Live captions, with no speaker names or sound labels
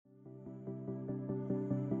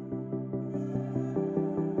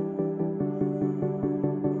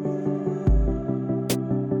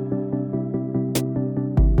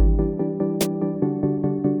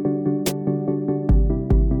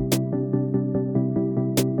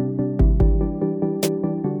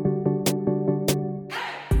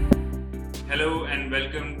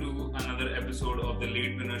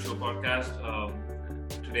podcast.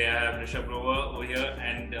 Today I have Rishabh Grover over here,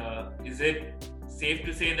 and is it safe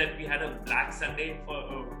to say that we had a Black Sunday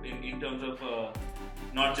for in terms of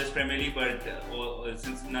not just Premier League, but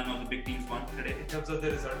since none of the big teams won today? In terms of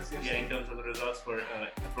the results, yes. Yeah, in terms of the results for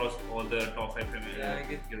across all the top 5 Premier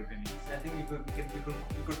League European leagues. I think we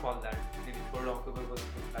could call that. Maybe 3rd October was a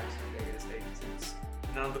good Black Sunday, I guess. Like since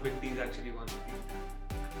none of the big teams actually won.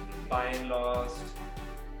 Bayern lost.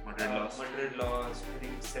 Madrid lost. I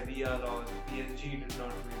think Sevilla lost. PSG did not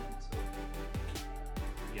win. So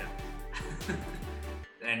yeah.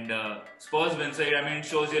 And Spurs win, so I mean it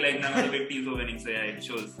shows you like none of the big teams were winning. So yeah, it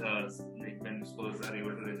shows like when Spurs are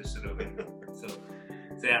able to register a win. So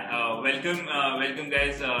yeah, welcome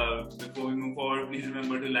guys. Before we move forward, please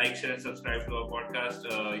remember to like, share, and subscribe to our podcast.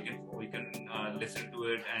 You can listen to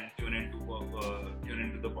it and tune into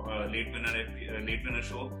the late winner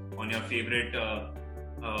show on your favorite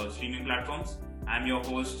streaming platforms. I'm your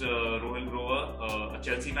host, Rohil Grover, a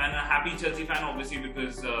Chelsea fan, a happy Chelsea fan, obviously,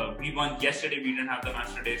 because we won yesterday. We didn't have the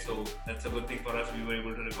match today, so that's a good thing for us. We were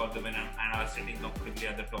able to record the win and are sitting comfortably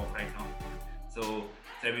at the top right now. So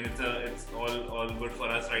I mean, it's all good for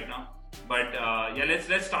us right now. But yeah,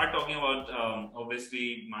 let's start talking about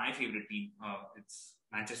obviously my favorite team. It's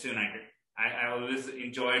Manchester United. I always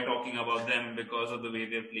enjoy talking about them because of the way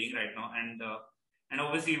they're playing right now, and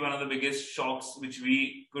obviously one of the biggest shocks, which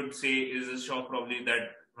we could say is a shock probably,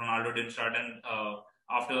 that Ronaldo didn't start. And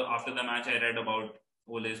after the match, I read about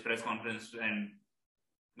Ole's press conference and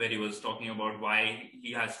where he was talking about why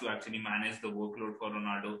he has to actually manage the workload for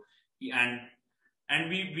Ronaldo. And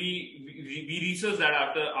we researched that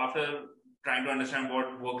after trying to understand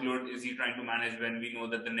what workload is he trying to manage, when we know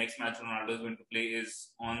that the next match Ronaldo is going to play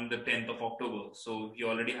is on the 10th of October. So he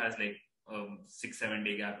already has like 6-7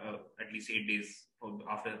 day gap, at least 8 days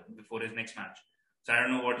before his next match. So I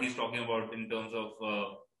don't know what he's talking about in terms of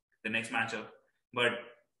the next matchup. But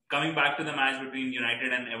coming back to the match between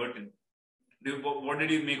United and Everton, what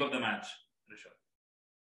did you make of the match, Rishabh?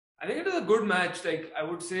 I think it was a good match. Like I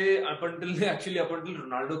would say, up until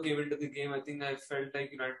Ronaldo came into the game, I think I felt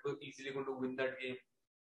like United were easily going to win that game.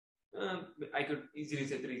 I could easily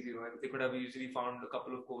say 3-0. They could have easily found a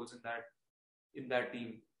couple of goals in that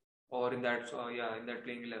team, or in that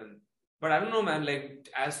playing 11. But I don't know, man. Like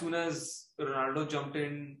as soon as Ronaldo jumped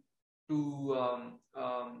in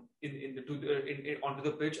onto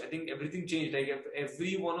the pitch, I think everything changed. Like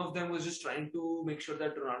every one of them was just trying to make sure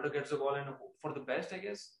that Ronaldo gets the ball and hope for the best, I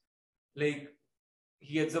guess. Like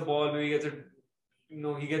he gets the ball, maybe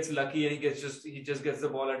he gets lucky and he just gets the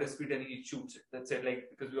ball at his feet and he shoots it. That's it.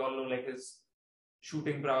 Like because we all know like his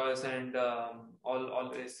shooting prowess and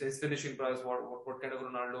all his finishing prowess. What kind of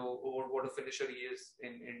Ronaldo, or what a finisher he is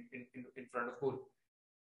in front of goal.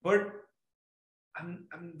 But I'm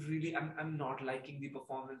not liking the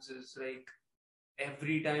performances. Like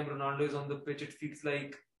every time Ronaldo is on the pitch, it feels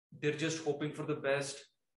like they're just hoping for the best.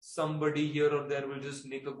 Somebody here or there will just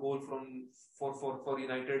make a goal for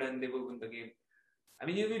United and they will win the game. I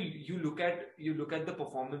mean, you look at the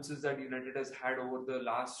performances that United has had over the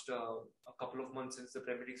last a couple of months since the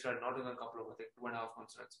Premier League started. Not even a couple of, I think 2.5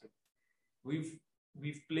 months.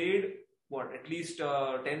 We've played at least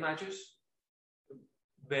 10 matches.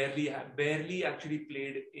 Barely actually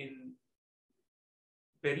played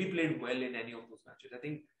well in any of those matches. I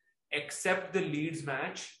think except the Leeds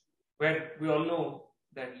match, where we all know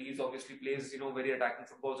that Leeds obviously plays very attacking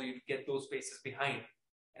football, so you get those spaces behind.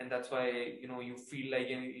 And that's why, you feel like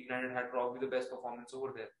United had probably the best performance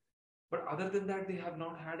over there. But other than that, they have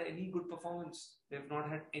not had any good performance. They've not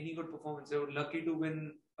had any good performance. They were lucky to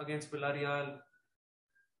win against Villarreal.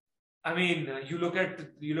 I mean, you look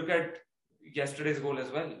at yesterday's goal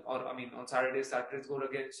as well, or I mean, on Saturday's goal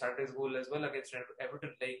as well against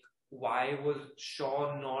Everton. Like, why was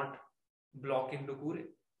Shaw not blocking Doucouré?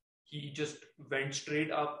 He just went straight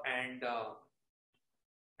up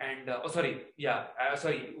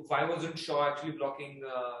why wasn't Shaw actually blocking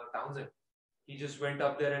Townsend? He just went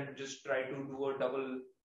up there and just tried to do a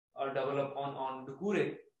double up on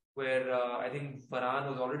Doucouré, where I think Varane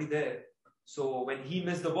was already there. So when he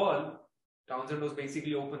missed the ball, Townsend was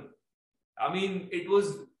basically open. I mean, it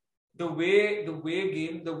was the way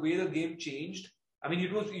the game changed. I mean,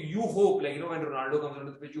 it was, you hope, like, when Ronaldo comes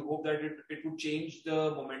onto the pitch, you hope that it would change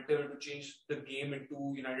the momentum, it would change the game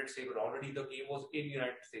into United's favor. Already the game was in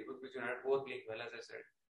United's favor because United were playing well, as I said.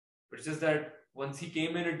 But it's just that once he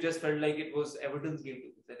came in, it just felt like it was Everton's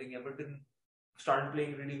game. I think Everton started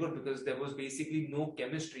playing really good because there was basically no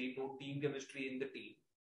chemistry, no team chemistry in the team,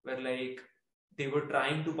 where like they were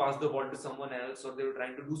trying to pass the ball to someone else, or they were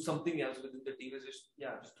trying to do something else within the team. It's just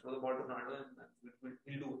throw the ball to Ronaldo and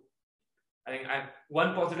we'll do it. I think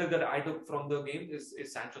one positive that I took from the game is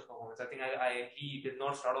Sancho's performance. I think he did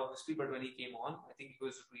not start obviously, but when he came on, I think he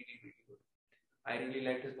was really, really good. I really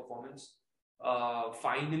liked his performance.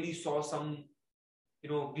 Finally saw some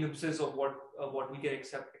glimpses of what we can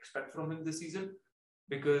expect from him this season.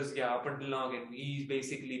 Because up until now again he's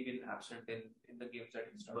basically been absent in the games that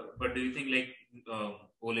he started. But do you think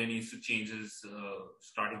Ole needs to change his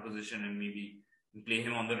starting position and maybe play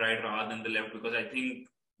him on the right rather than the left? Because I think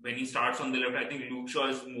when he starts on the left, I think Luke Shaw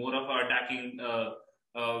is more of an attacking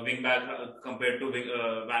wing back compared to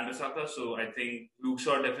Van Bissaka. So I think Luke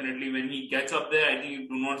Shaw definitely, when he gets up there, I think you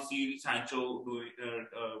do not see Sancho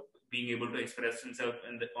being able to express himself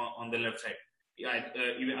on the left side. Yeah,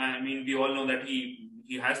 I mean, we all know that he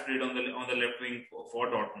has played on the left wing for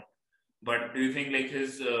Dortmund. But do you think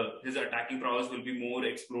his attacking prowess will be more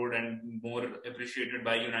explored and more appreciated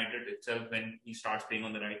by United itself when he starts playing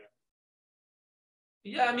on the right?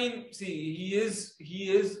 Yeah, I mean, see, he is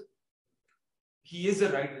a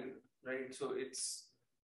right winger, right? So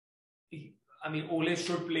I mean, Ole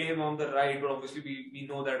should play him on the right, but obviously we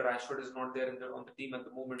know that Rashford is not there on the team at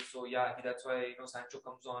the moment. So yeah, that's why Sancho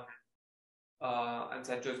comes on. And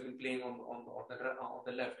Sancho has been playing on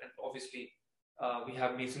the left, and obviously we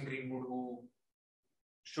have Mason Greenwood who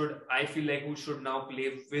should now play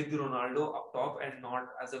with Ronaldo up top and not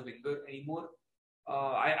as a winger anymore.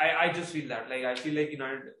 I just feel that I feel like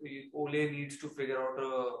Ole needs to figure out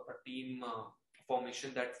a team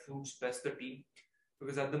formation that suits best the team,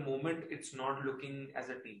 because at the moment it's not looking as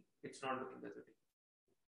a team.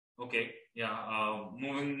 Okay, yeah.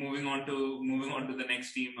 Moving on to the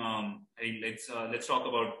next team. Let's talk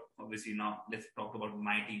about, obviously now. Let's talk about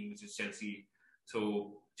my team, which is Chelsea.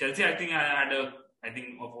 So Chelsea, I think I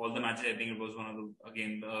think of all the matches, I think it was one of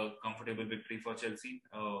the comfortable victory for Chelsea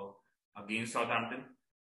against Southampton.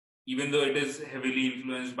 Even though it is heavily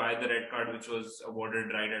influenced by the red card, which was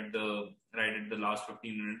awarded right at the last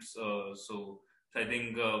 15 minutes. So I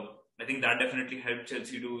think that definitely helped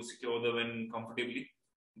Chelsea to secure the win comfortably.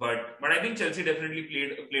 But I think Chelsea definitely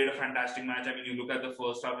played a fantastic match. I mean, you look at the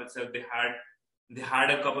first half itself; they had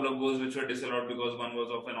a couple of goals which were disallowed because one was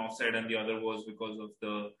of an offside and the other was because of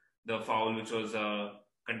the foul which was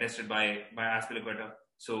contested by Azpilicueta.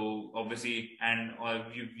 So obviously, and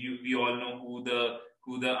we all know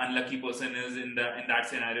who the unlucky person is in that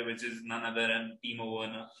scenario, which is none other than Timo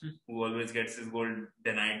Werner, who always gets his goal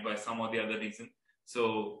denied by some or the other reason.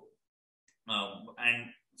 So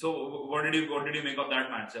So, what did you make of that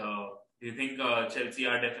match? Do you think Chelsea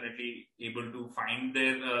are definitely able to find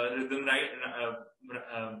their rhythm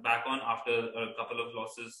back on after a couple of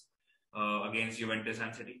losses against Juventus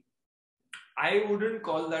and City? I wouldn't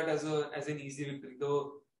call that as an easy victory,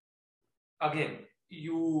 though. Again,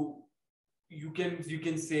 you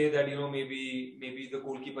can say that maybe the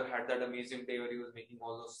goalkeeper had that amazing day where he was making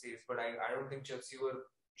all those saves, but I don't think Chelsea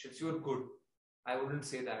were good. I wouldn't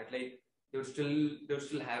say that. They're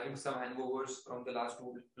still having some hangovers from the last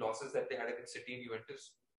two losses that they had against City and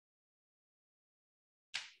Juventus.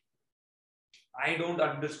 I don't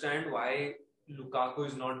understand why Lukaku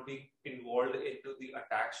is not being involved into the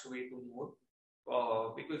attacks way too more.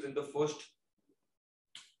 Because in the first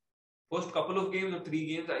couple of games or 3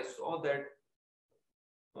 games, I saw that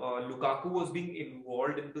Lukaku was being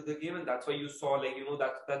involved into the game, and that's why you saw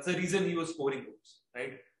that's the reason he was scoring goals,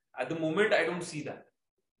 right? At the moment, I don't see that.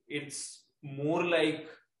 It's more like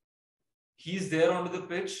he's there onto the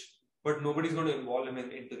pitch, but nobody's going to involve him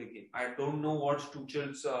into the game. I don't know what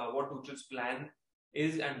Tuchel's plan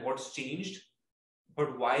is and what's changed,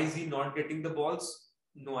 but why is he not getting the balls?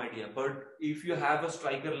 No idea. But if you have a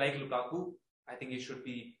striker like Lukaku, I think he should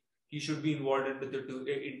be involved into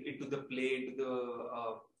the play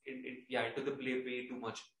way too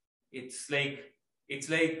much. It's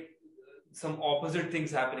like some opposite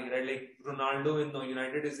things happening, right? Like Ronaldo in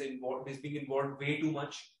United is being involved way too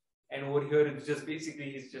much, and over here it's just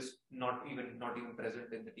basically he's just not even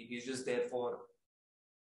present in the team. He's just there for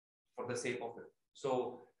the sake of it.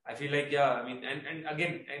 So I feel like I mean, and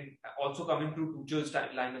again, and also coming to Tuchel's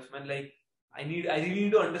lineups, man, I really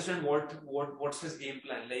need to understand what's his game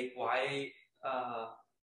plan. Why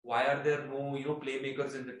are there no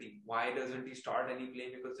playmakers in the team? Why doesn't he start any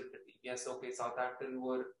playmakers in the team? Yes, okay, Southampton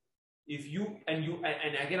were. If you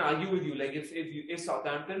I can argue with you, if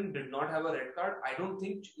Southampton did not have a red card, I don't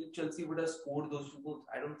think Chelsea would have scored those 2 goals.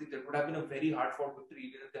 I don't think that would have been a very hard fought victory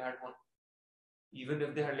even if they had won. Even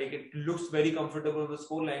if they had it looks very comfortable on the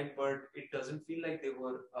scoreline, but it doesn't feel like they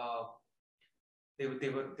were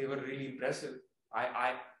really impressive.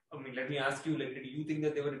 I mean, let me ask you, did you think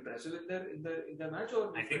that they were impressive in their match?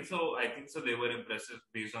 Or I think so. They were impressive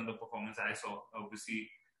based on the performance I saw. Obviously,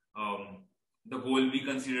 the goal we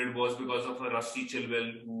conceded was because of a Rusty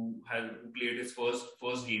Chilwell who played his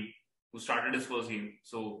first game, who started his first game.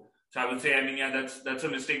 So I would say, I mean, yeah, that's a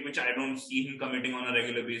mistake which I don't see him committing on a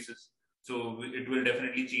regular basis. So it will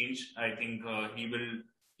definitely change. I think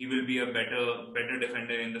he will be a better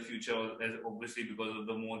defender in the future, as obviously because of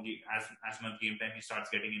the more as much game time he starts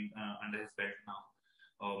getting in under his belt now.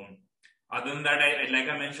 Other than that, like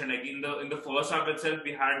I mentioned, like in the first half itself,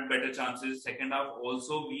 we had better chances. Second half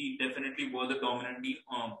also, we definitely were the dominant team.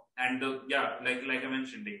 And yeah, like I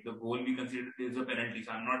mentioned, like the goal we conceded is a penalty.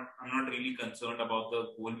 So I'm not really concerned about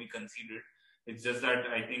the goal we conceded. It's just that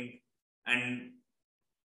and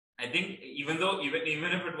I think even if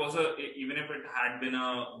it had been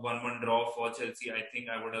a 1-1 draw for Chelsea, I think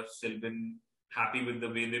I would have still been happy with the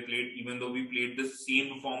way they played. Even though we played the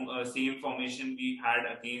same formation we had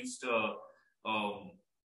against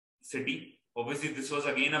City. Obviously, this was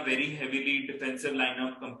again a very heavily defensive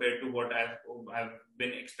lineup compared to what I've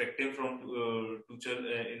been expecting from Tuchel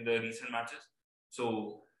in the recent matches.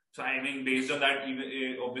 So I mean, based on that,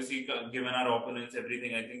 even obviously given our opponents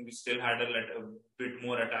everything, I think we still had a bit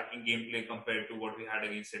more attacking gameplay compared to what we had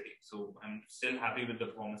against City. So I'm still happy with the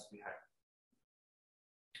performance we had.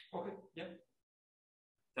 Okay, yeah.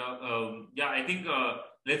 So yeah, I think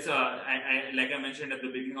let's. Like I mentioned at the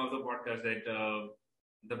beginning of the podcast that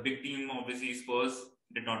the big team, obviously Spurs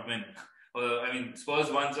did not win. I mean,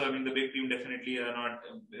 Spurs won, so I mean the big team definitely are not.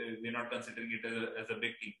 We're not considering it as a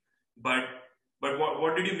big team. But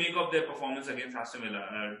what did you make of their performance against Aston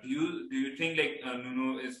Villa? Do you think like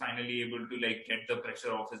Nuno is finally able to like get the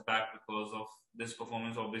pressure off his back because of this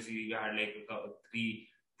performance? Obviously, you had like three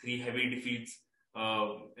heavy defeats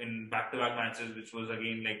in back-to-back matches, which was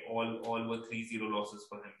again like all were 3-0 losses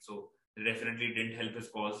for him. So it definitely didn't help his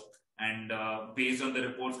cause. And based on the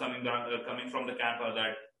reports coming from the camp, are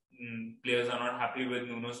that players are not happy with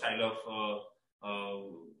Nuno's style of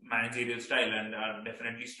managerial style and are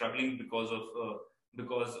definitely struggling because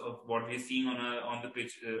of what we're seeing on the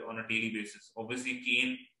pitch on a daily basis. Obviously,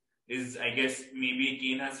 Kane is, I guess, maybe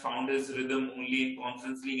Kane has found his rhythm only in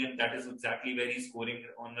Conference League, and that is exactly where he's scoring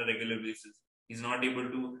on a regular basis. He's not able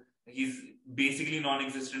to. He's basically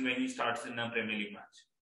non-existent when he starts in a Premier League match.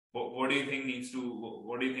 What do you think needs to?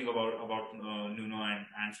 What do you think about Nuno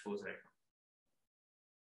and Spurs right now?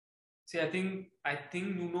 See, I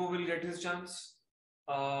think Nuno will get his chance.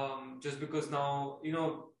 Just because now,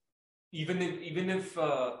 even if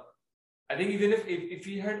I think even if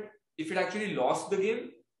he had if it actually lost the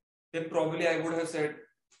game, then probably I would have said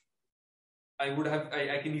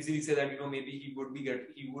I can easily say that maybe he would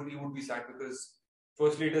be sacked because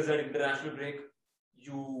firstly it is an international break.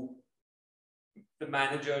 You the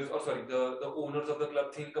managers or sorry the owners of the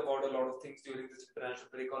club think about a lot of things during this international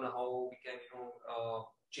break on how we can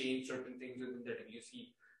change certain things within the team.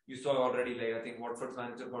 You saw already, like I think Watford's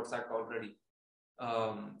manager got sacked already.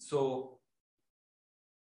 So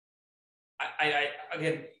I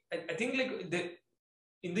again I think like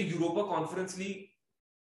in the Europa Conference League,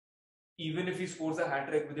 even if he scores a hat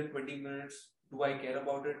trick within 20 minutes, do I care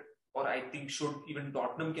about it? Or I think should even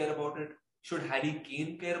Tottenham care about it? Should Harry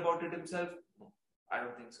Kane care about it himself? No, I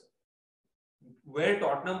don't think so. Where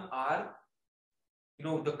Tottenham are,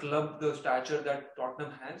 the club, the stature that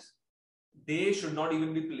Tottenham has, they should not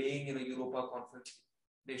even be playing in a Europa Conference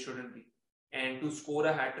League. They shouldn't be. And to score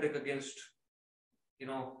a hat trick against,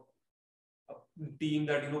 a team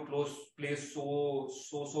that plays so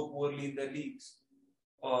poorly in their leagues,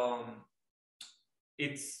 um,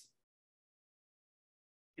 it's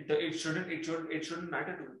it shouldn't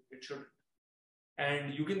matter to him. It shouldn't.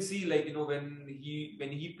 And you can see, like when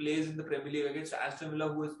he plays in the Premier League against Aston Villa,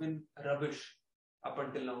 who has been rubbish up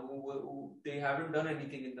until now, who they haven't done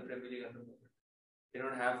anything in the Premier League at the moment. They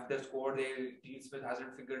don't have the squad. Dean Smith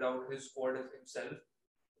hasn't figured out his squad himself.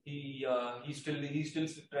 He's still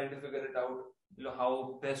trying to figure it out.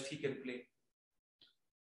 How best he can play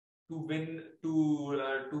to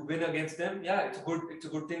win against them. Yeah, it's a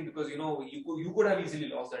good thing because you could have easily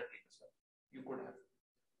lost that game as well. You could have.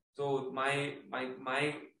 So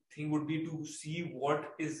my thing would be to see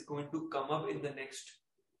what is going to come up in the next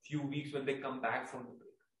few weeks when they come back from the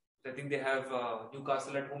break. I think they have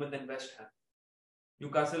Newcastle at home and then West Ham.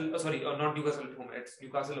 Newcastle, sorry, not Newcastle at home. It's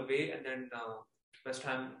Newcastle away and then West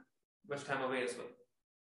Ham, West Ham away as well.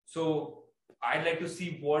 So I'd like to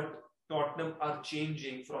see what Tottenham are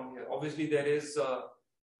changing from here. Obviously, there is a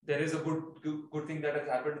good thing that has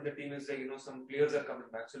happened in the team is like some players are coming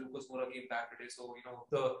back. So Lucas Moura came back today. So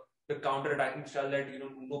the counter attacking style that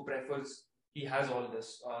Nuno prefers, he has all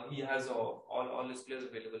this. He has all his players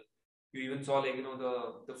available. You even saw like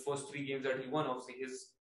the first three games that he won. Obviously,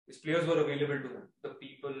 His players were available to him.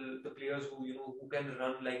 The players who can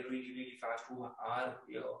run like really, really fast, who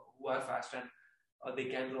are fast and they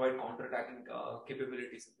can provide counter-attacking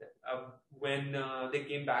capabilities in them. When they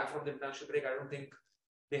came back from the international break, I don't think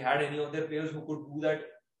they had any of their players who could do that.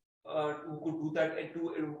 Who could do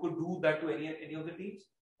that to any of the teams,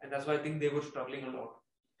 and that's why I think they were struggling a lot.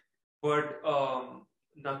 But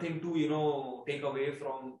nothing to take away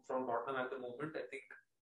from Tottenham at the moment. I think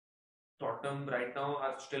Tottenham right now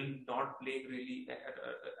are still not playing really at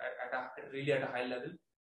a high level.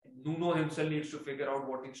 Nuno himself needs to figure out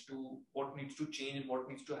what needs to change and what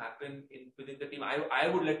needs to happen within the team. I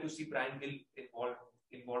would like to see Brian Gill involved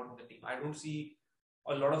in the team. I don't see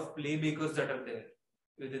a lot of playmakers that are there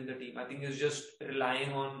within the team. I think it's just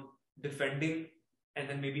relying on defending and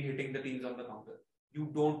then maybe hitting the teams on the counter.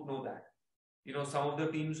 You don't know that. Some of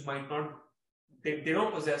the teams might not. They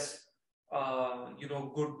don't possess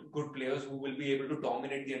good players who will be able to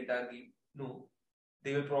dominate the entire game. No,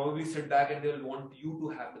 they will probably sit back and they will want you to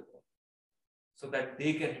have the ball so that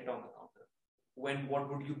they can hit on the counter. What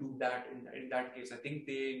would you do that in that case? I think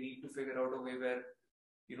they need to figure out a way where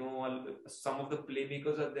some of the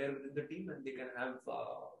playmakers are there within the team and they can have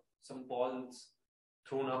some balls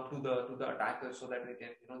thrown up to the attackers so that they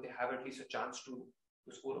can they have at least a chance to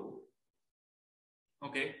score a goal.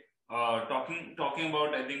 Okay. Talking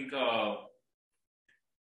about, I think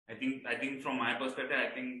from my perspective, I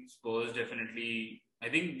think Spurs definitely. I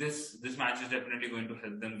think this match is definitely going to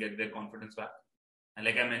help them get their confidence back. And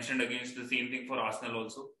like I mentioned, against the same thing for Arsenal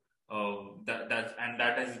also.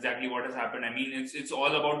 That is exactly what has happened. I mean, it's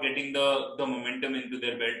all about getting the momentum into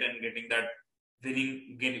their belt and getting that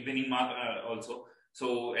winning mark also.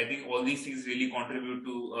 So I think all these things really contribute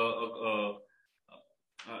to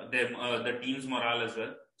the team's morale as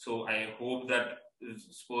well. So I hope that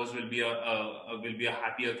Spurs will be a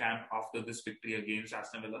happier camp after this victory against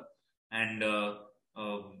Aston Villa, and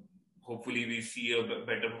hopefully we see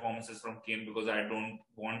better performances from Kane, because I don't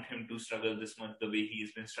want him to struggle this much the way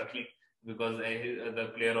he's been struggling, because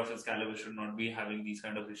the player of his caliber should not be having these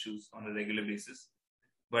kind of issues on a regular basis.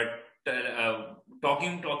 But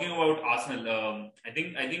talking about Arsenal, I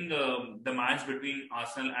think the match between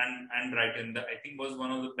Arsenal and Brighton, I think was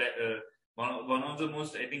one of the one of the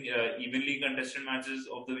most, I think, evenly contested matches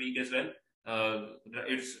of the week as well.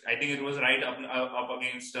 I think it was right up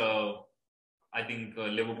against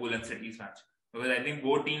Liverpool and City's match, because I think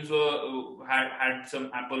both teams had some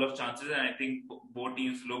ample of chances, and I think both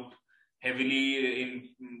teams looked heavily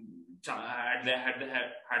had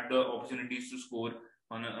the opportunities to score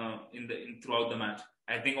throughout the match.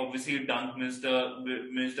 I think obviously Dunk missed a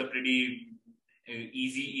pretty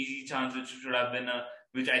easy chance, which should have been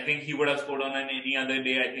which I think he would have scored on any other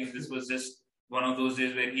day. I think this was just one of those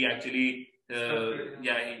days where he actually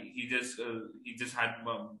he just had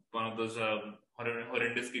one of those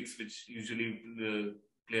horrendous kicks which usually the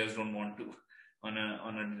players don't want to on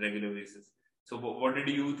a regular basis. So what did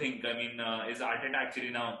you think? I mean, is Arteta actually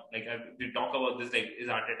now, like we talk about this, like is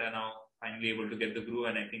Arteta now finally able to get the groove?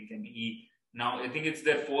 And I think I think it's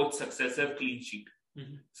their fourth successive clean sheet.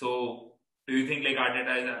 Mm-hmm. So do you think like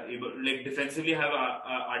Arteta is able, like defensively, have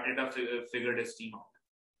Arteta figured his team out?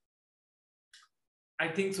 I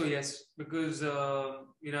think so, yes, because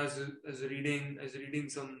as reading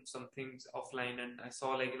some things offline, and I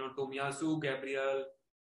saw Tomiyasu, Gabriel,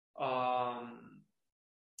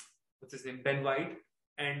 what's his name, Ben White,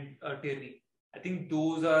 and Tierney. I think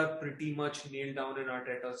those are pretty much nailed down in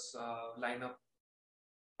Arteta's lineup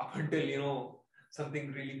up until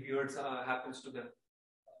something really weird happens to them.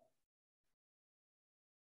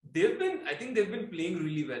 I think they've been playing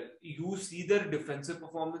really well. You see their defensive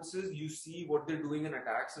performances, you see what they're doing in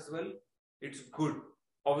attacks as well. It's good.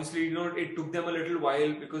 Obviously, it took them a little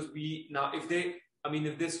while, because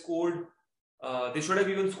if they scored, they should have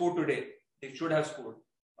even scored today. They should have scored.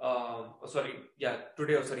 On Saturday.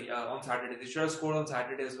 They should have scored on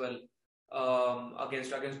Saturday as well.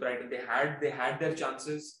 Against Brighton. They had their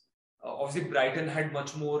chances. Obviously, Brighton had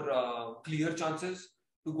much more clear chances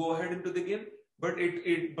to go ahead into the game. But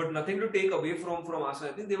but nothing to take away from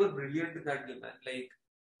Arsenal. I think they were brilliant in that game, man. Like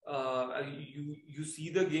you see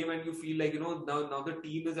the game and you feel like now the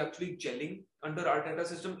team is actually gelling under Arteta's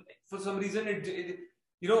system. For some reason,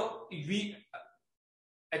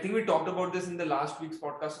 I think we talked about this in the last week's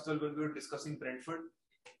podcast as well when we were discussing Brentford.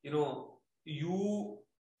 You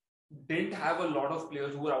didn't have a lot of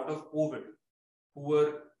players who were out of COVID, who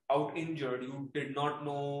were out injured. You did not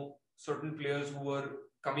know certain players who were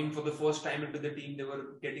coming for the first time into the team. They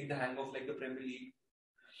were getting the hang of like the Premier League.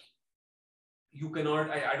 You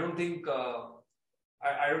cannot. I don't think.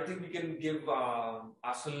 I don't think we can give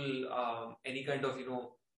Arsenal any kind of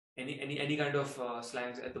any kind of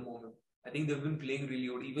slangs at the moment. I think they've been playing really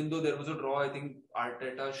good. Even though there was a draw, I think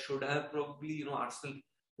Arteta should have probably, Arsenal,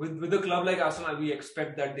 with a club like Arsenal, we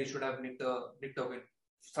expect that they should have nicked a win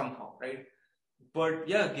somehow, right? But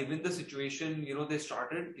yeah, given the situation, they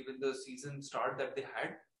started, given the season start that they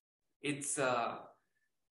had, it's I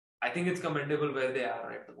think it's commendable where they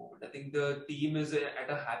are at the moment. I think the team is at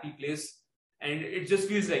a happy place, and it just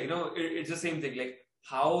feels like, it's the same thing. Like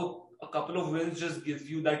how a couple of wins just gives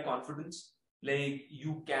you that confidence, like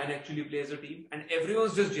you can actually play as a team, and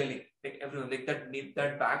everyone's just gelling. Like everyone, like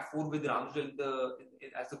that back four with Ramsdale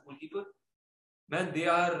as the goalkeeper, man, they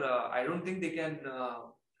are. I don't think they can.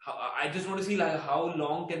 I just want to see like how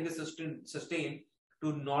long can they sustain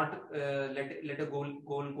to not let a goal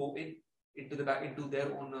go into the back into their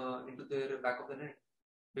back of the net,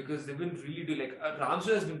 because they've been really do like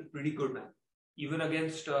Ramsdale has been pretty good, man. Even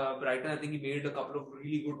against Brighton, I think he made a couple of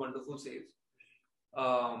really good, wonderful saves.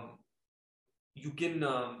 You can,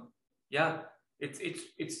 yeah, it's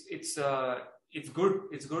good.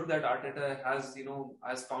 It's good that Arteta has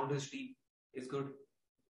found his team. It's good.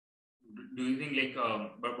 Do you think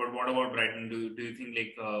but what about Brighton? Do you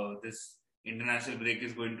think this international break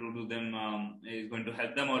is going to do them is going to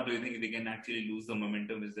help them, or do you think they can actually lose the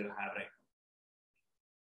momentum which they have right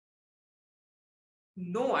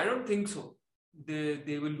now? No, I don't think so.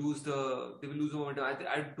 They will lose the momentum.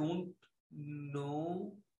 I don't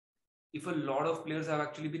know if a lot of players have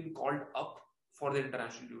actually been called up for their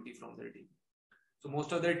international duty from their team. So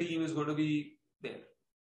most of their team is going to be there.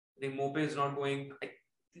 I think Mope is not going. I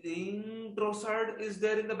think Trossard is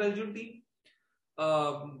there in the Belgian team.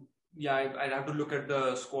 Yeah, I'd have to look at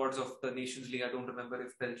the squads of the Nations League. I don't remember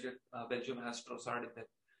if Belgium has Trossard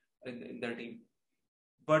in their team.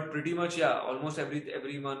 But pretty much, yeah, almost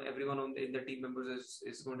everyone in the team members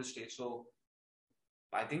is going to stay. So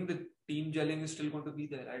I think the team gelling is still going to be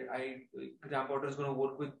there. Graham Potter is going to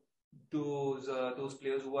work with those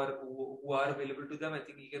players who are available to them. I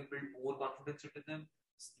think he can build more confidence into them.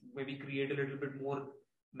 Maybe create a little bit more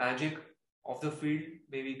magic off the field.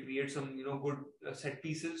 Maybe create some good set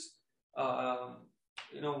pieces. The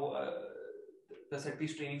set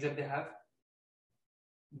piece trainings that they have.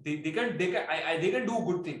 They can do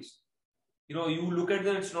good things. You look at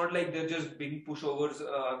them, it's not like they're just being pushovers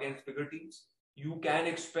against bigger teams. You can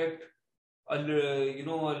expect at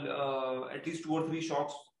least 2 or 3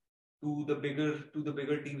 shocks to the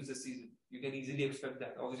bigger teams this season. You can easily expect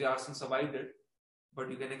that. Obviously, Arsenal survived it, but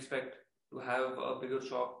you can expect to have a bigger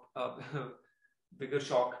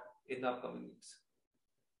shock in the upcoming weeks.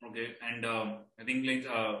 Okay, and I think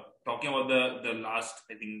talking about the last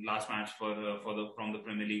match from the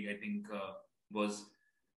Premier League, I think was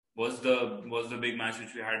the big match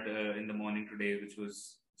which we had in the morning today, which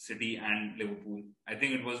was City and Liverpool. I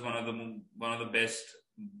think it was one of the best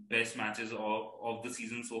matches of the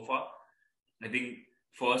season so far. I think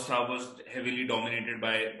first half was heavily dominated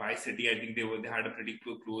by City. I think they had a pretty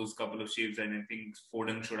close couple of saves, and I think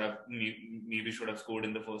Foden should have scored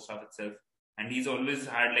in the first half itself. And he's always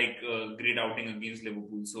had a great outing against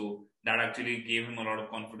Liverpool, so that actually gave him a lot of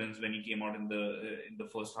confidence when he came out in the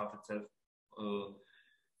first half itself.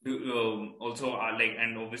 Also,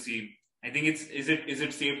 and obviously, I think is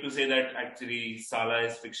it safe to say that actually Salah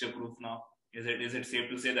is fixture proof now? Is it safe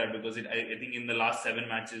to say that, because I think in the last 7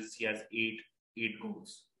 matches he has 8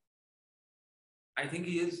 goals. I think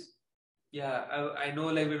he is. Yeah, I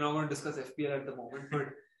know we're not going to discuss FPL at the moment,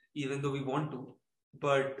 but even though we want to,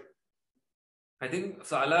 but I think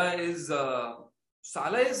Salah is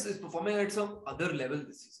performing at some other level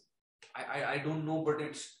this season. I don't know, but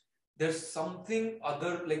there's something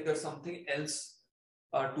other, there's something else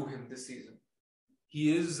to him this season.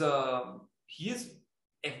 He is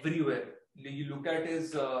everywhere. You look at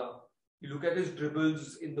his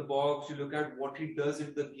dribbles in the box. You look at what he does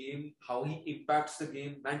in the game, how he impacts the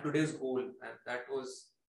game. Man, today's goal, and that was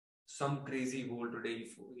some crazy goal today.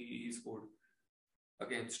 He scored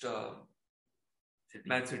against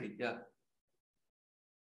Man City. Yeah.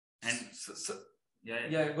 And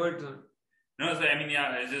yeah, go ahead. No, so I mean,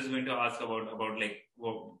 yeah, I was just going to ask about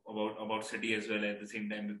City as well at the same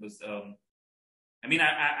time, because I mean,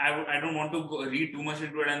 I don't want to read too much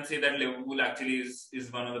into it and say that Liverpool actually is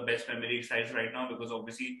one of the best Premier League sides right now, because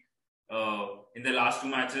obviously in the last 2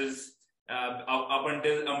 matches, up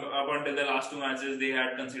until the last 2 matches, they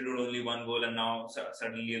had conceded only 1 goal, and now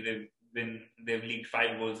suddenly they've leaked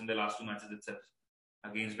 5 goals in the last 2 matches itself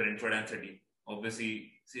against Brentford and City.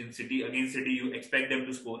 Obviously, against City, you expect them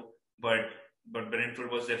to score, but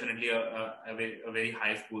Brentford was definitely a very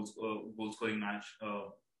high goal scoring match.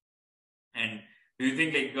 And do you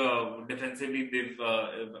think defensively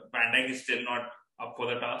Van Dijk is still not up for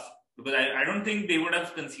the task, because I don't think they would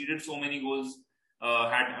have conceded so many goals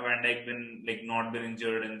had Van Dijk been not been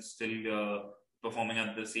injured and still performing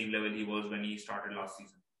at the same level he was when he started last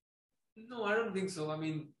season. No, I don't think so. I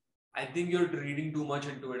mean, I think you're reading too much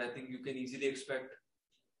into it. I think you can easily expect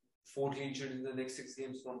 4 clean sheets in the next 6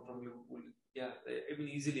 games from Liverpool. Yeah, I mean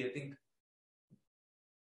easily. I think,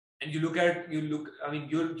 and I mean,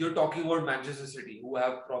 you're talking about Manchester City, who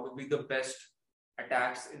have probably the best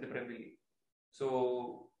attacks in the Premier League.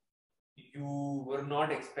 So you were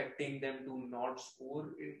not expecting them to not score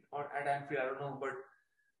at Anfield. I don't know, but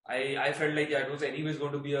I felt like it was anyways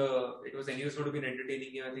going to be an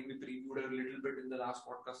entertaining game. I think we previewed a little bit in the last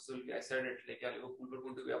podcast. So I said it Liverpool were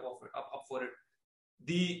going to be up for it.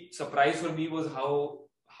 The surprise for me was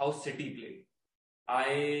how City played.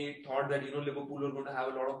 I thought that Liverpool were going to have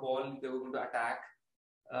a lot of ball. They were going to attack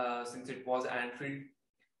since it was Anfield,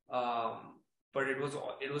 but it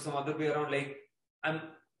was some other way around. Like I'm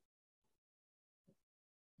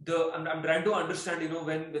trying to understand.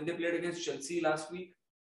 When they played against Chelsea last week,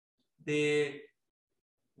 they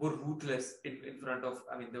were ruthless in front of.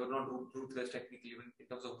 I mean, they were not ruthless technically in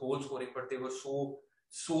terms of goal scoring, but they were so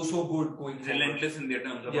good going forward. Relentless in their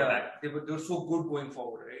terms of attack. They were so good going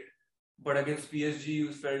forward, right? But against PSG,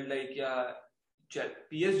 you felt like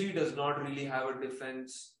PSG does not really have a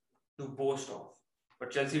defense to boast of,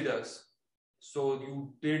 but Chelsea does. So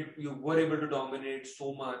you were able to dominate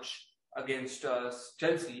so much against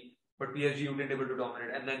Chelsea, but PSG you didn't able to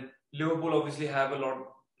dominate. And then Liverpool obviously have a lot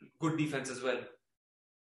good defense as well,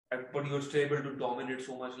 but you're still able to dominate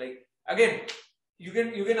so much. Like again, you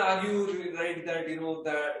can argue, right, that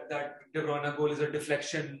that De Bruyne goal is a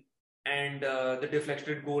deflection, and the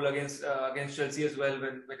deflected goal against Chelsea as well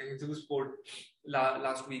when Jesus scored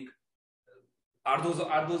last week. Are those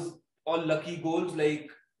all lucky goals?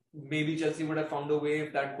 Like maybe Chelsea would have found a way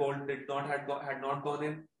if that goal had not gone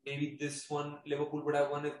in. Maybe this one Liverpool would have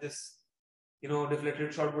won if this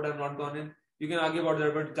deflected shot would have not gone in. You can argue about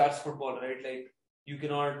that, but that's football, right? Like you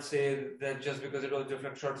cannot say that just because it was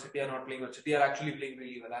deflected shot, City are not playing well. City are actually playing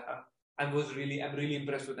really well. I'm really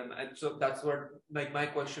impressed with them, and so that's what my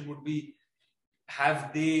question would be: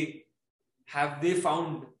 Have they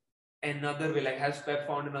found another way? Like has Pep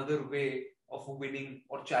found another way of winning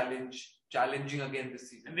or challenging again this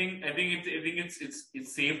season? I think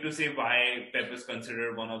it's safe to say why Pep is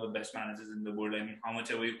considered one of the best managers in the world. I mean, how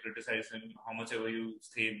much ever you criticize him, how much ever you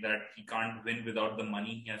say that he can't win without the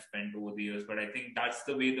money he has spent over the years, but I think that's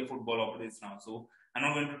the way the football operates now. So I'm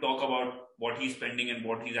not going to talk about what he's spending and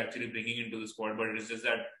what he's actually bringing into the squad, but it's just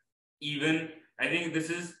that I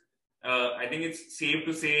think it's safe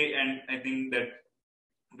to say, and I think that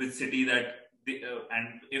with City that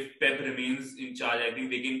and if Pep remains in charge, I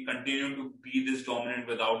think they can continue to be this dominant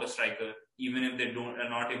without a striker, even if they are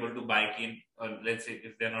not able to buy Kane, or let's say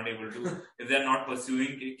if they're not able to, if they're not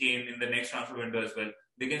pursuing Kane in the next transfer window as well,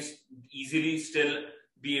 they can easily still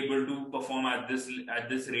be able to perform at this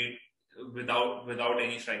rate without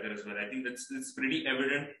any striker as well. I think it's pretty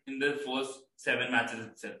evident in the first 7 matches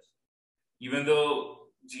itself. Even though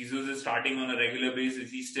Jesus is starting on a regular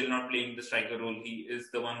basis, he's still not playing the striker role. He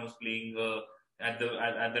is the one who's playing at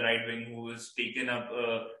the right wing, who has taken up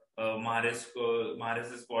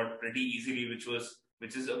Mahrez's spot pretty easily, which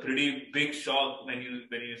is a pretty big shock when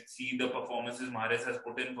you see the performances Mahrez has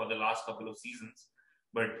put in for the last couple of seasons.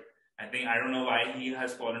 But I don't know why he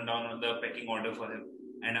has fallen down on the pecking order for him.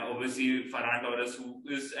 And obviously Ferran Torres, who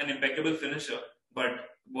is an impeccable finisher, but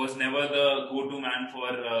was never the go-to man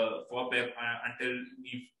for Pep until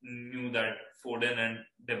we knew that Foden and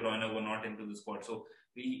De Bruyne were not into the squad. So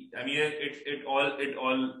it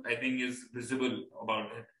all I think is visible about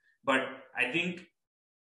it. But I think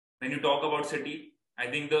when you talk about City, I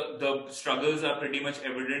think the struggles are pretty much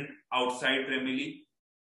evident outside Premier League.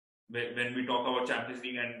 When we talk about Champions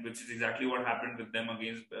League, and which is exactly what happened with them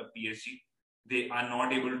against PSG, they are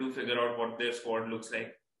not able to figure out what their squad looks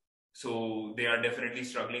like. So they are definitely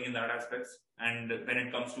struggling in that aspect. And when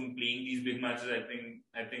it comes to playing these big matches,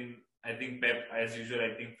 I think Pep, as usual,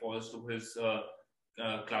 falls to his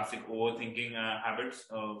classic overthinking habits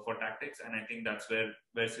for tactics, and I think that's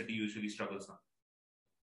where City usually struggles now.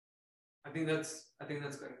 I think that's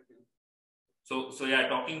correct. So yeah,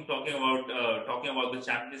 talking about the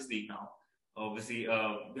Champions League now. Obviously,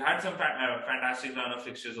 we had some fantastic run of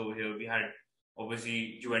fixtures over here. We had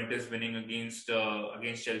obviously Juventus winning against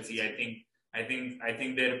Chelsea. I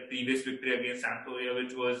think their previous victory against Sampdoria,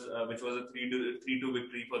 which was a 3-2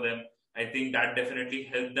 victory for them. I think that definitely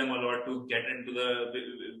helped them a lot to get into the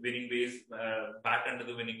winning ways, back into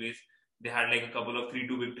the winning ways. They had like a couple of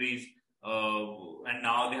 3-2 victories, and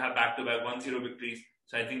now they have back-to-back 1-0 victories.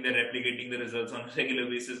 So I think they're replicating the results on a regular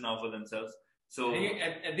basis now for themselves. So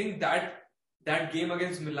I think that game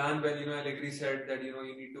against Milan, when Allegri said that you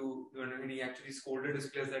need to, when he actually scolded his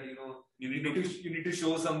players that you need to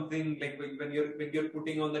show something, like when you're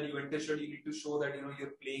putting on that Juventus shirt, you need to show that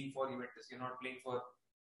you're playing for Juventus, you're not playing for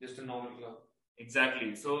just a normal club.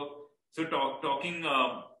 Exactly. So talking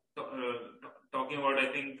about,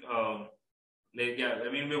 I think I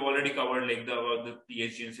mean, we've already covered about the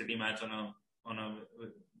PSG and City match on a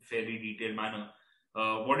fairly detailed manner.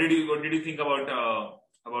 What did you think about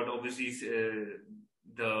obviously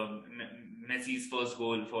the Messi's first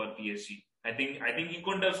goal for PSG? I think he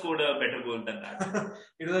couldn't have scored a better goal than that.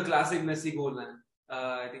 It was a classic Messi goal, man.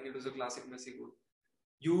 I think it was a classic Messi goal.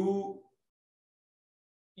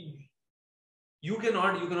 You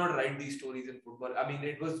cannot write these stories in football. I mean,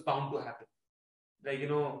 it was bound to happen.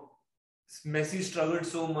 Messi struggled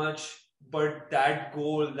so much, but that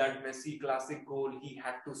goal, that Messi classic goal, he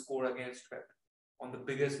had to score against Pep on the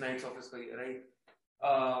biggest nights of his career, right?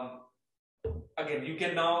 Again, you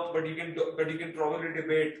can probably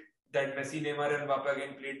debate that Messi, Neymar, and Mbappe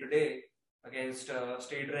again played today against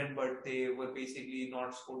Stade Rennes, but they were basically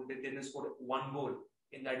not scored. They didn't score one goal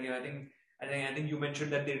in that game. I think you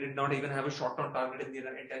mentioned that they did not even have a shot on target in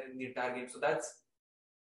the entire game. So that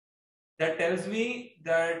tells me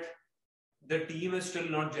that the team is still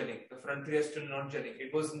not gelling. The front three is still not gelling.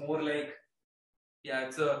 It was more like,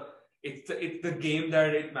 it's the game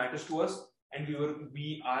that it matters to us, and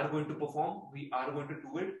we are going to perform. We are going to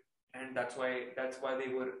do it, and that's why he was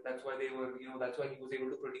able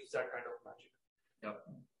to produce that kind of magic. Yeah.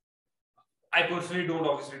 I personally don't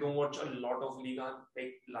watch a lot of Liga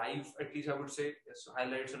live. At least I would say, yes,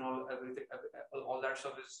 highlights and everything, all that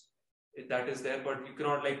stuff is there, but you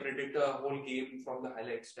cannot predict a whole game from the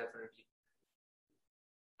highlights. Definitely,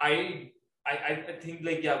 I think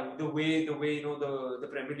the way the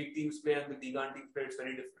Premier League teams play and the Liga teams play, it's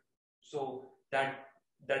very different. So that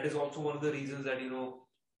is also one of the reasons that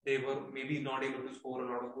they were maybe not able to score a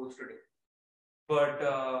lot of goals today. But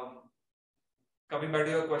coming back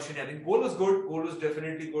to your question, I think goal was good. Goal was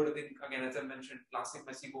definitely good. I think, again, as I mentioned, classic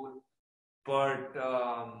Messi goal. But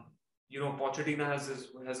Pochettino has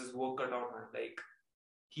his work cut out, man.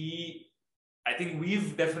 I think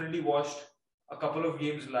we've definitely watched a couple of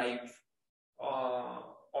games live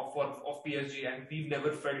of PSG, and we've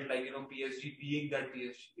never felt like PSG being that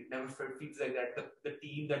PSG. It never feels like that. The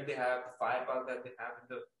team that they have, the firepower that they have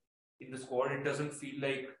in the squad, it doesn't feel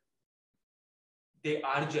like they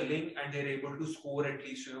are gelling and they're able to score at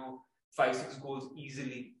least 5-6 goals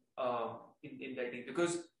easily in that team.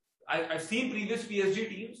 Because I've seen previous PSG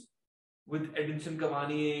teams with Edinson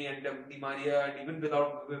Cavani and Di Maria, and even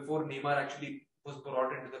before Neymar actually was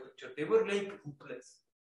brought into the picture, they were ruthless.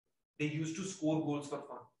 They used to score goals for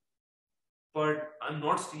fun, but I'm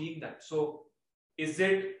not seeing that. So is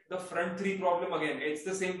it the front three problem again? It's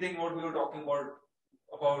the same thing what we were talking about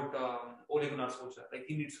Ole Gunnar Solskjaer.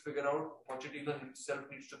 He needs to figure out, Pochettino himself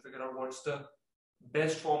needs to figure out what's the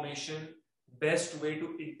best formation, best way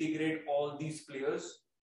to integrate all these players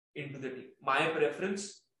into the team. My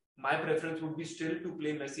preference would be still to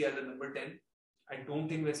play Messi as a number 10. I don't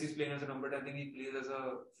think Messi is playing as a number 10. I think he plays as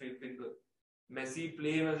a finger. Messi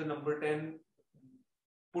play him as a number 10,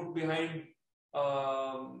 put behind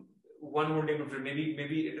one holding midfield,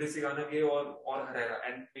 maybe Idris Ganage or Herrera,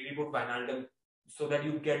 and maybe put Wijnaldum, so that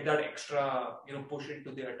you get that extra push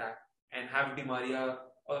into the attack, and have Mbappe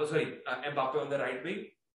on the right wing,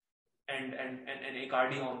 and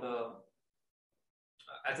Icardi on the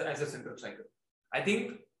as a central striker. I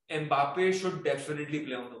think Mbappe should definitely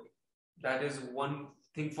play on the wing. That is one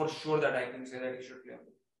thing for sure that I can say that he should play on the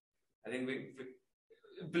wing. I think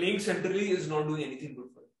playing centrally is not doing anything good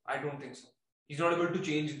for him. I don't think so. He's not able to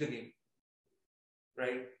change the game,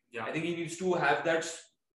 right? Yeah. I think he needs to have that.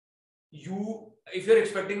 If you're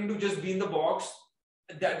expecting him to just be in the box,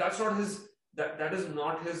 that's not his. That is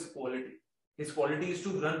not his quality. His quality is to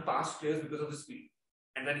run past players because of his speed,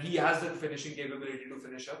 and then he has the finishing capability to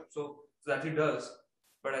finish up. So that he does.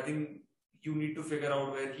 But I think you need to figure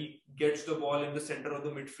out where he gets the ball in the center of the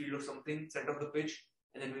midfield or something, center of the pitch,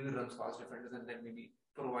 and then maybe runs past defenders, and then maybe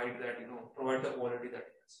provide the quality that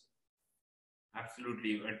he has.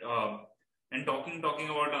 Absolutely. And talking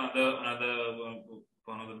about another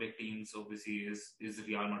one of the big teams, obviously, is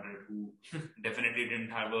Real Madrid, who definitely didn't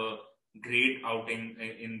have a great outing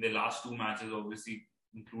in the last two matches, obviously,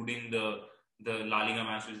 including the La Liga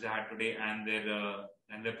match which they had today, and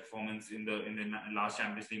their performance in the last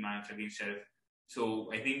Champions League match against Sheriff.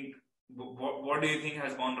 So I think, what do you think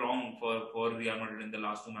has gone wrong for Real Madrid in the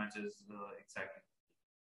last two matches exactly?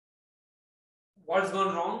 What's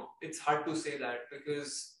gone wrong? It's hard to say that,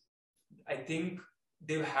 because I think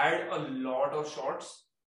they've had a lot of shots.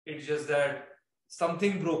 It's just that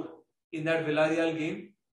something broke in that Villarreal game.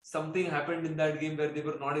 Something happened in that game where they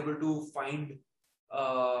were not able to find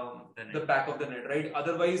the back of the net, right?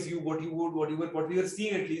 Otherwise, what we were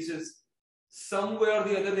seeing at least is somewhere or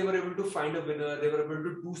the other they were able to find a winner. They were able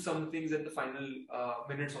to do some things at the final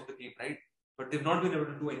minutes of the game, right? But they've not been able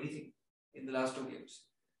to do anything in the last two games.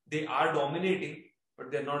 They are dominating, but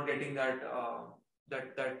they're not getting that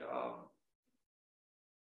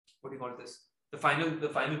what do you call this? The final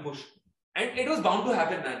push. And it was bound to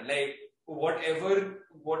happen, man. Like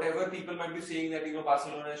whatever people might be saying that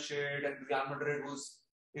Barcelona is shit and Real Madrid's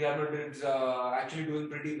actually doing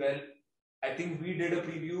pretty well. I think we did a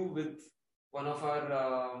preview with one of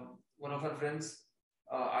our friends,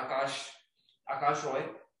 Akash Roy,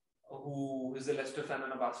 who is a Leicester fan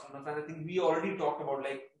and a Barcelona fan. I think we already talked about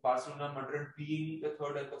like Barcelona, Madrid being the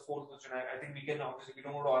third and the fourth position. I think we don't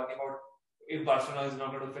want to argue about if Barcelona is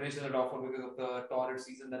not going to finish in the top four because of the torrid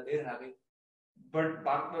season that they're having. But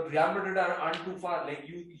Real Madrid aren't too far. Like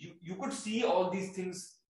you could see all these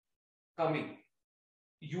things coming.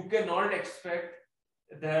 You cannot expect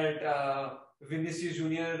that Vinicius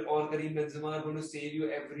Junior or Karim Benzema are going to save you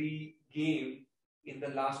every game in the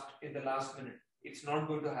last minute. It's not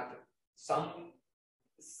going to happen. Sometime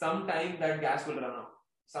that gas will run out.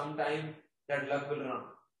 Sometime that luck will run out.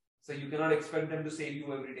 So you cannot expect them to save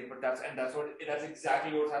you every day. But that's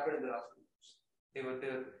exactly what's happened in the last few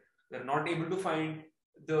years. They're not able to find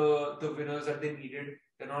the winners that they needed.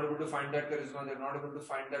 They're not able to find that charisma. They're not able to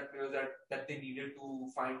find that players that they needed to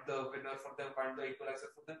find the winner for them, find the equalizer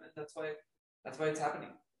for them, and that's why it's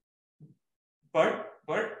happening. But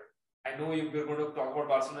I know we're going to talk about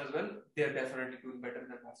Barcelona as well. They're definitely doing better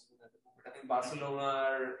than Barcelona at the moment. I think Barcelona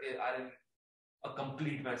are in a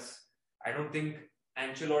complete mess. I don't think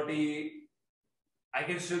Ancelotti. I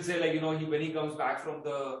can still say when he comes back from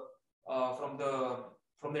the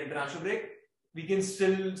international break, we can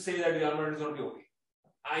still say that Real Madrid is going to be okay.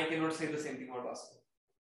 I cannot say the same thing about Barcelona.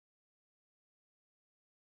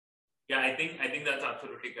 Yeah, I think that's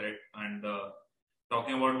absolutely correct. And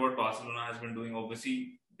talking about what Barcelona has been doing,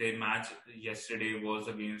 obviously their match yesterday was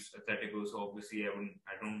against Atletico, so obviously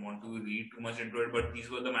I don't want to read too much into it, but these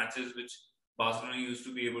were the matches which Barcelona used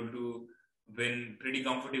to be able to win pretty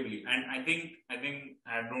comfortably. And I think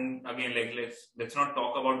let's not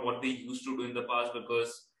talk about what they used to do in the past,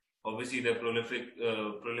 because obviously the prolific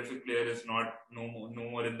player is no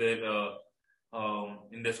more in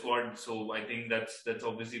their squad. So I think that's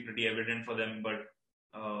obviously pretty evident for them. But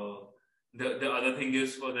the other thing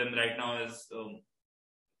is for them right now is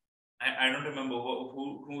I don't remember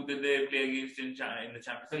who did they play against in the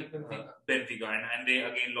Champions League? Benfica, and they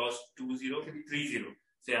again lost 2-0, 3-0.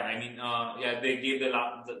 So yeah, I mean, they gave they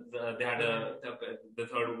had the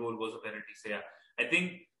third goal was a penalty. So yeah, I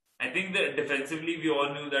think that defensively we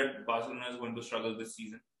all knew that Barcelona is going to struggle this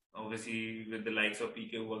season. Obviously, with the likes of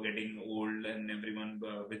Piqué who are getting old and everyone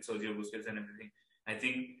with Sergio Busquets and everything, I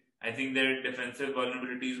think their defensive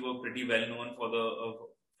vulnerabilities were pretty well known for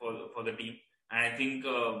the team, and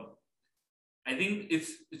I think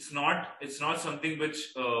it's not something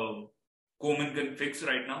which Koeman can fix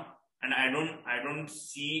right now. And I don't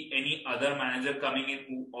see any other manager coming in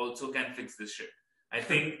who also can fix this shit. I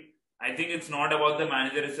think it's not about the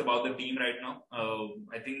manager; it's about the team right now.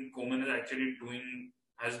 I think Koeman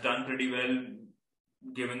has done pretty well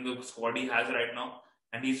given the squad he has right now,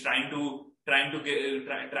 and he's trying to bring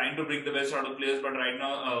the best out of players. But right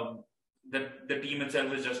now, the team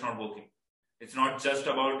itself is just not working. It's not just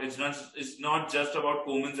about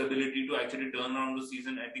Koeman's ability to actually turn around the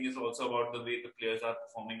season. I think it's also about the way the players are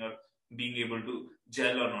performing or being able to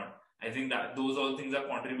gel or not. I think that those all things are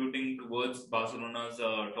contributing towards Barcelona's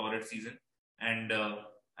torrid season, and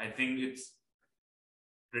I think it's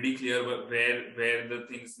pretty clear where the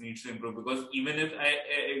things needs to improve. Because even if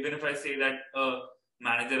I say that a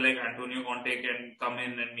manager like Antonio Conte can come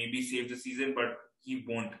in and maybe save the season, but he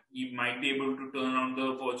won't. He might be able to turn around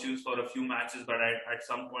the fortunes for a few matches, but at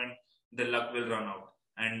some point the luck will run out,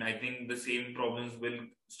 and I think the same problems will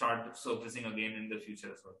start surfacing again in the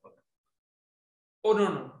future as well for them. Oh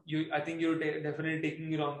no! I think you're definitely taking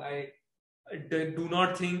me wrong. I do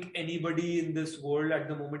not think anybody in this world at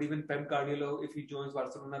the moment, even Pep Guardiola, if he joins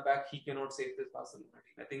Barcelona back, he cannot save this Barcelona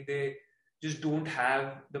team. I think they just don't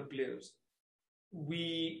have the players.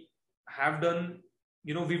 We have done,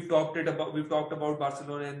 we've talked about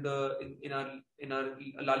Barcelona in our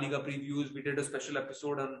La Liga previews. We did a special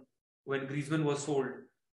episode on when Griezmann was sold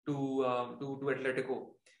to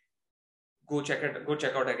Atletico. Go check out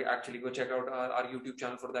our YouTube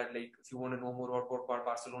channel for that. Like, if you want to know more about what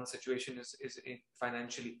Barcelona situation is in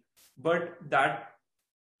financially. But that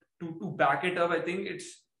to back it up, I think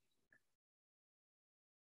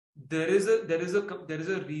there is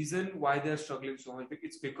a reason why they're struggling so much.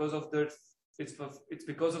 It's because of the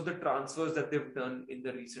transfers that they've done in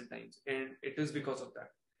the recent times, and it is because of that.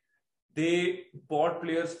 They bought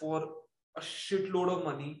players for a shitload of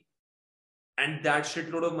money, and that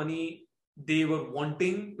shitload of money they were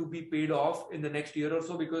wanting to be paid off in the next year or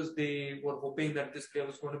so, because they were hoping that this player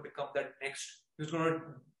was going to become he was going to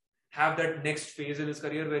have that next phase in his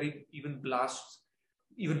career where he even blasts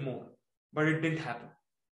even more. But it didn't happen.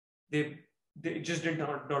 They just did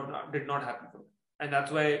not happen for them. And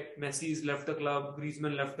that's why Messi's left the club,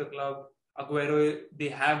 Griezmann left the club, Aguero they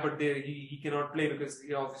have, but he cannot play because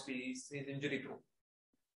he's injury prone.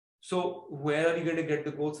 So where are you going to get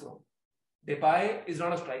the goals from? Depay is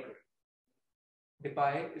not a striker.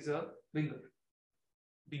 Depay is a winger.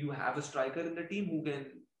 Do you have a striker in the team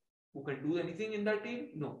who can do anything in that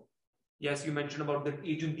team? No. Yes, you mentioned about the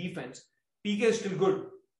Asian defense. PK is still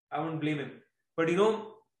good. I won't blame him. But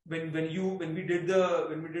when we did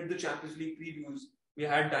the Champions League previews, we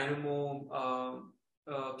had Dynamo,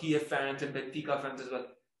 Kiev fans and Benfica fans as well.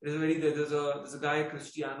 There's a guy,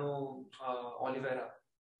 Cristiano Oliveira,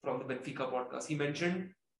 from the Benfica podcast. He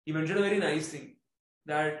mentioned a very nice thing,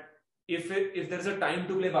 that if there's a time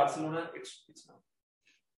to play Barcelona, it's now,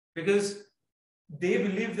 because they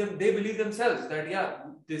believe themselves that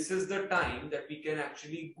this is the time that we can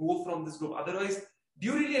actually go from this group. Otherwise, do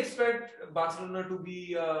you really expect Barcelona to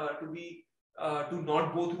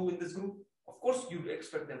not go through in this group? Of course, you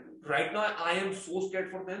expect them to. Right now, I am so scared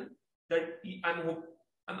for them that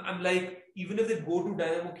I'm like, even if they go to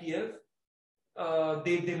Dynamo Kiev,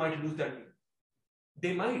 they might lose that game.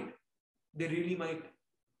 They really might.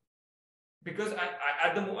 Because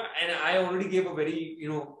at the moment, and I already gave a very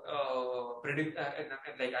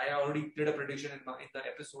I already did a prediction in the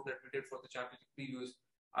episode that we did for the Champions League previews.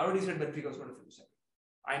 I already said Benfica was going to finish second.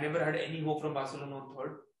 I never had any hope from Barcelona on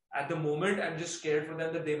third. At the moment, I'm just scared for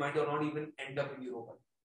them that they might or not even end up in Europa.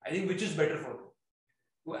 I think which is better for them,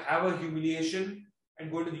 to have a humiliation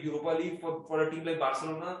and go to the Europa League for a team like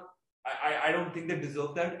Barcelona. I don't think they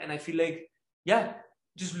deserve that, and I feel like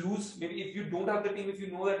just lose. Maybe if you don't have the team, if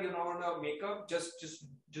you know that you're not going to make up, just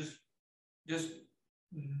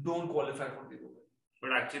don't qualify for the Europa.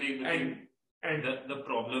 But actually, the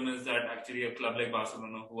problem is that actually a club like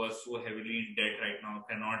Barcelona, who are so heavily in debt right now,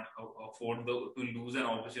 cannot afford to lose an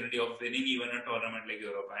opportunity of winning even a tournament like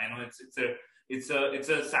Europa. I know it's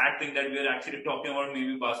a sad thing that we are actually talking about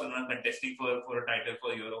maybe Barcelona contesting for a title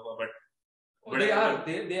for Europa, but they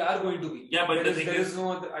are going to be. Yeah, but the thing is,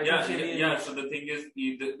 so the thing is,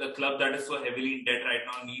 the club that is so heavily in debt right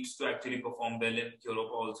now needs to actually perform well in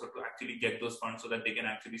Europa also, to actually get those funds so that they can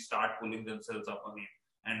actually start pulling themselves up again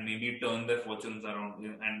and maybe turn their fortunes around,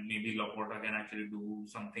 and maybe Laporta can actually do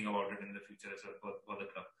something about it in the future as well for the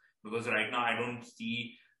club. Because right now I don't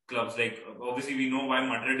see clubs like, obviously we know why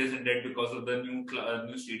Madrid is in debt because of the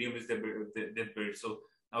new stadium which they built. So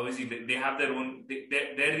obviously they have their own,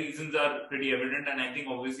 their reasons are pretty evident, and I think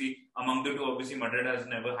obviously among the two, obviously Madrid has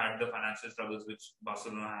never had the financial struggles which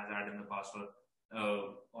Barcelona has had in the past,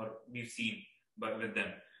 or we've seen but with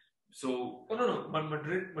them. So no, but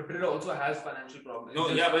Madrid also has financial problems.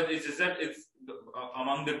 But it's just that it's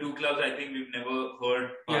among the two clubs. I think we've never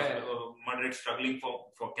heard Madrid struggling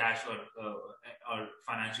for cash or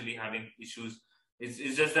financially having issues.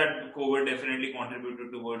 It's just that COVID definitely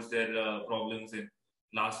contributed towards their problems in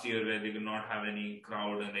last year, where they did not have any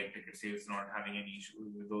crowd and like ticket sales not having any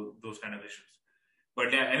issues with those kind of issues.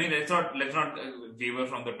 But I mean, let's not waver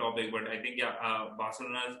from the topic. But I think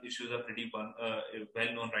Barcelona's issues are pretty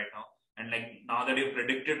well known right now. And like, now that you've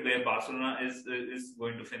predicted where Barcelona is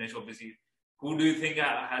going to finish, obviously, who do you think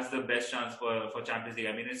has the best chance for Champions League?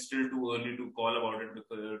 I mean, it's still too early to call about it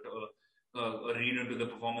because read into the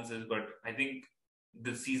performances. But I think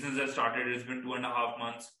the seasons have started. It's been 2.5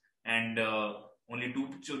 months, and only two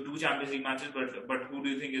Champions League matches. But who do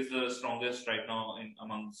you think is the strongest right now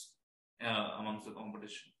amongst the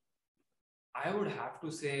competition? I would have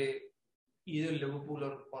to say either Liverpool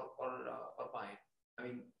or Bayern. I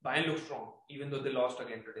mean, Bayern looks strong, even though they lost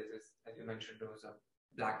again today. As you mentioned, it was a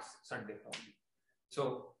Black Sunday probably.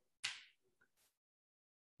 So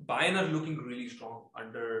Bayern are looking really strong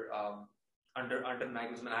under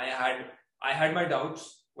Nagelsmann. I had my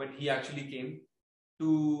doubts when he actually came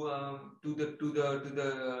to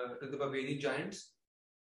the Bavarian Giants.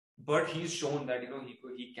 But he's shown that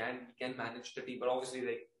he can manage the team. But obviously,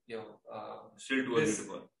 like Still too early to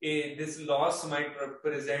call. This loss might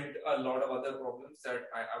present a lot of other problems that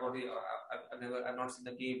I've not seen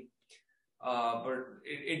the game, but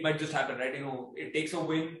it might just happen, right? It takes a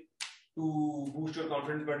win to boost your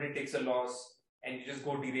confidence, but it takes a loss and you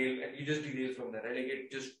just derail from there, right? Like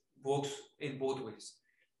it just works in both ways.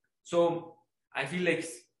 So I feel like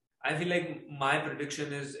my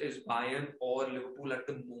prediction is Bayern or Liverpool at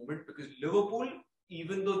the moment, because Liverpool,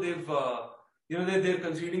 even though they're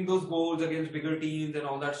conceding those goals against bigger teams and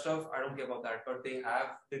all that stuff, I don't care about that. But they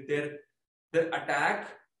have their attack,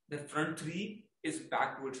 their front three is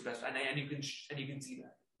back to its best, and you can see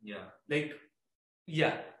that. Yeah.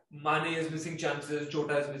 Mane is missing chances,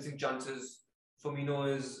 Jota is missing chances, Firmino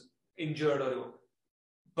is injured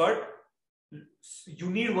but you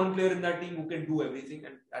need one player in that team who can do everything,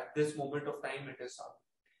 and at this moment of time, it is Salah.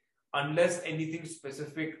 Unless anything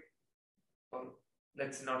specific,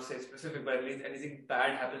 let's not say specific, but at least anything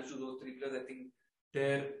bad happens to those three players, I think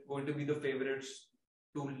they're going to be the favorites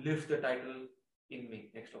to lift the title in May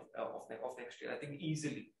of next year. I think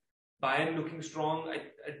easily. Bayern looking strong. I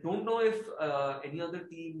don't know if any other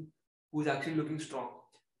team who is actually looking strong.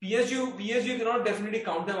 PSG cannot definitely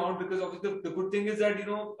count them out, because obviously the good thing is that we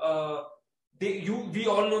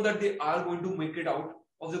all know that they are going to make it out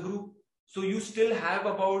of the group. So you still have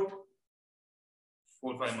about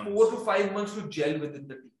 4 to 5 months to gel within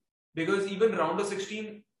the team. Because even round of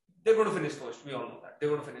 16, they're going to finish first. We all know that. They're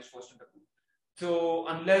going to finish first in the group. So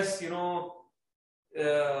unless, now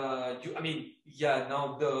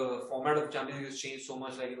the format of the Champions League has changed so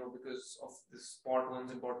much, because of the spot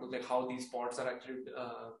ones and pot twos, like how these spots are actually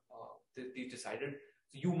they decided.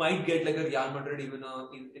 So you might get like a Real Madrid even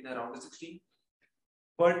in a round of 16.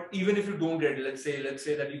 But even if you don't get it, let's say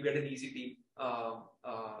that you get an easy team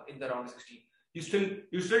in the round of 16, you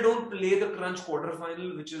still don't play the crunch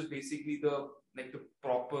quarterfinal, which is basically the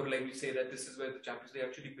proper, like we say that this is where the Champions League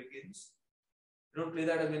actually begins. You don't play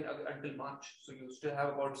that again until March, so you still have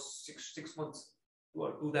about six months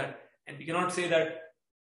to do that. And we cannot say that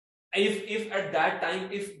if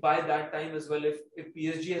by that time as well, if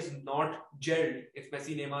PSG has not gelled, if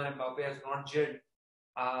Messi, Neymar, and Mbappe has not gelled,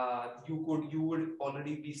 you would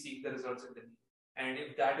already be seeing the results in the league. And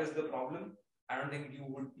if that is the problem, I don't think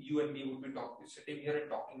you and me would be sitting here and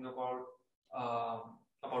talking about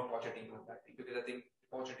Pochettino on that thing, because I think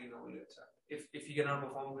Pochettino will if he cannot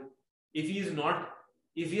perform if he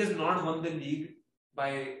has not won the league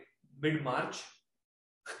by mid-March,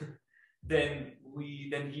 then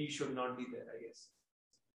he should not be there, I guess.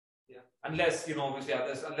 Yeah, unless obviously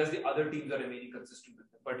unless the other teams are remaining consistent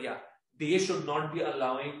with them. But yeah, they should not be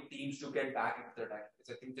allowing teams to get back into the attack.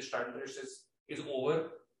 I think the title race is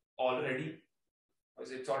over already.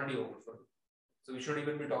 It's already over for me. So we shouldn't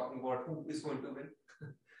even be talking about who is going to win.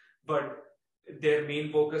 But their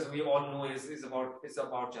main focus, we all know, is about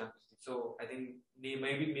Champions League. So I think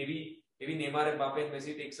maybe Neymar and Mbappe and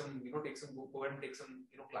Messi take some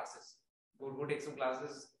classes. Go take some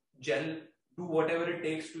classes, gel, do whatever it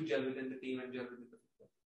takes to gel within the team and gel within the football.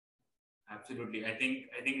 Absolutely. I think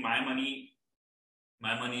my money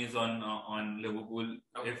is on Liverpool.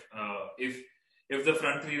 Okay. If the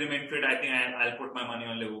front three remain fit, I think I'll put my money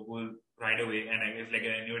on Liverpool right away. And if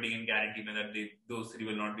anybody can guarantee me that those three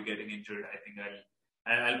will not be getting injured, I think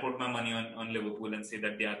I'll put my money on Liverpool and say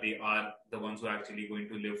that they are the ones who are actually going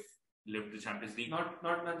to live the Champions League. Not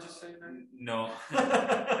Manchester United. No,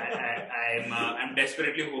 I'm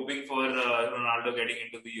desperately hoping for Ronaldo getting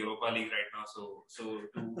into the Europa League right now. So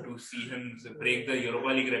to see him break the Europa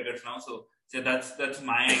League records now. So that's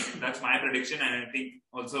my prediction, and I think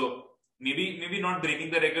also maybe not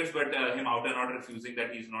breaking the records, but him out and out refusing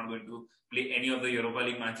that he's not going to play any of the Europa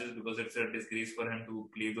League matches, because it's a disgrace for him to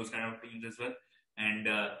play those kind of teams as well. And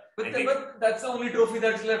but that's the only trophy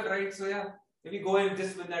that's left, right? So yeah, maybe go and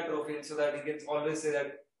just win that trophy, so that he can always say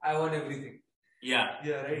that I won everything. Yeah,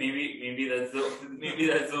 right. Maybe that's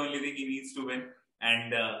the only thing he needs to win.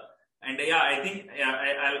 And yeah, I think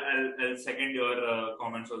I'll second your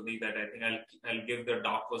comments, Oldi, that I think I'll give the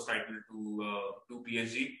dark horse title to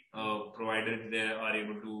PSG, provided they are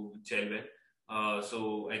able to gel well.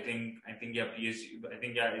 So I think yeah, PSG. I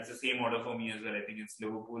think yeah, it's the same order for me as well. I think it's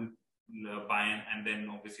Liverpool, Bayern, and then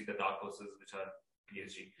obviously the dark horses, which are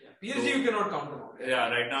PSG. Yeah. PSG, you cannot count them out. Yeah,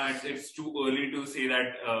 right now it's too early to say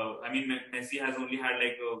that. I mean, Messi has only had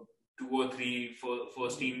like 2 or 3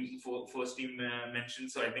 first team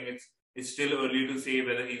mentions, so I think it's still early to say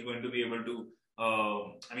whether he's going to be able to.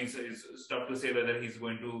 I mean, so it's tough to say whether he's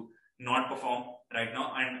going to not perform right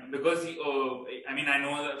now, and because he, I mean, I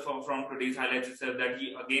know that from today's highlights itself that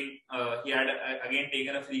he had again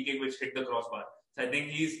taken a free kick which hit the crossbar. So I think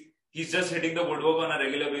he's he's just hitting the woodwork on a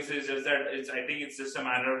regular basis. Just that I think it's just a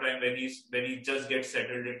matter of time when he just gets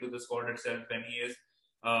settled into the squad itself, when he is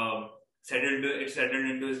settled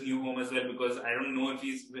into his new home as well. Because I don't know if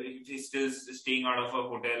he's still staying out of a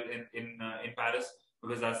hotel in Paris,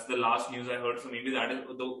 because that's the last news I heard. So maybe that is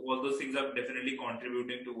all those things are definitely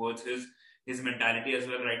contributing towards his mentality as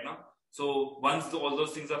well right now. So once all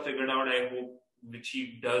those things are figured out, I hope, which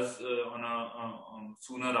he does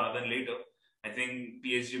sooner rather than later, I think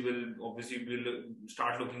PSG will obviously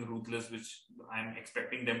start looking ruthless, which I'm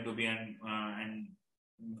expecting them to be, and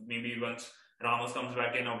maybe once Ramos comes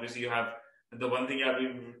back in, obviously you have the one thing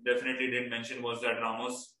we definitely didn't mention was that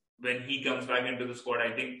Ramos, when he comes back into the squad,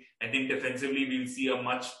 I think defensively we'll see a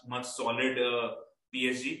much solid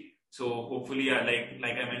PSG. So hopefully,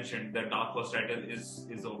 like I mentioned, the dark horse title is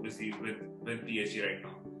obviously with PSG right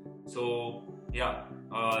now. So yeah,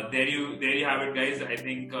 there you have it, guys. I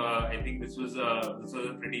think this was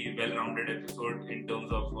a pretty well-rounded episode in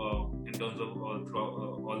terms of all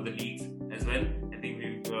the leagues as well. I think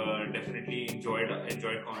we've definitely enjoyed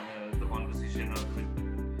the conversation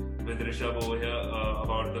with Rishabh over here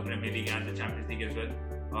about the Premier League and the Champions League as well.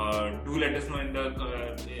 Do let us know in the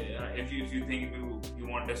if you think you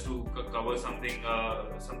want us to cover something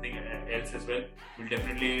else as well. We'll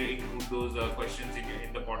definitely include those questions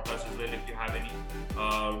in the podcast as well if you have any.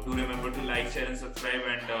 Do remember to like, share, and subscribe,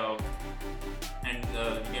 and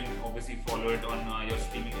you can obviously follow it on your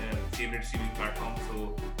favorite streaming platform.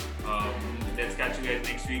 So let's catch you guys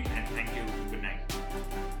next week, and thank you. Good night.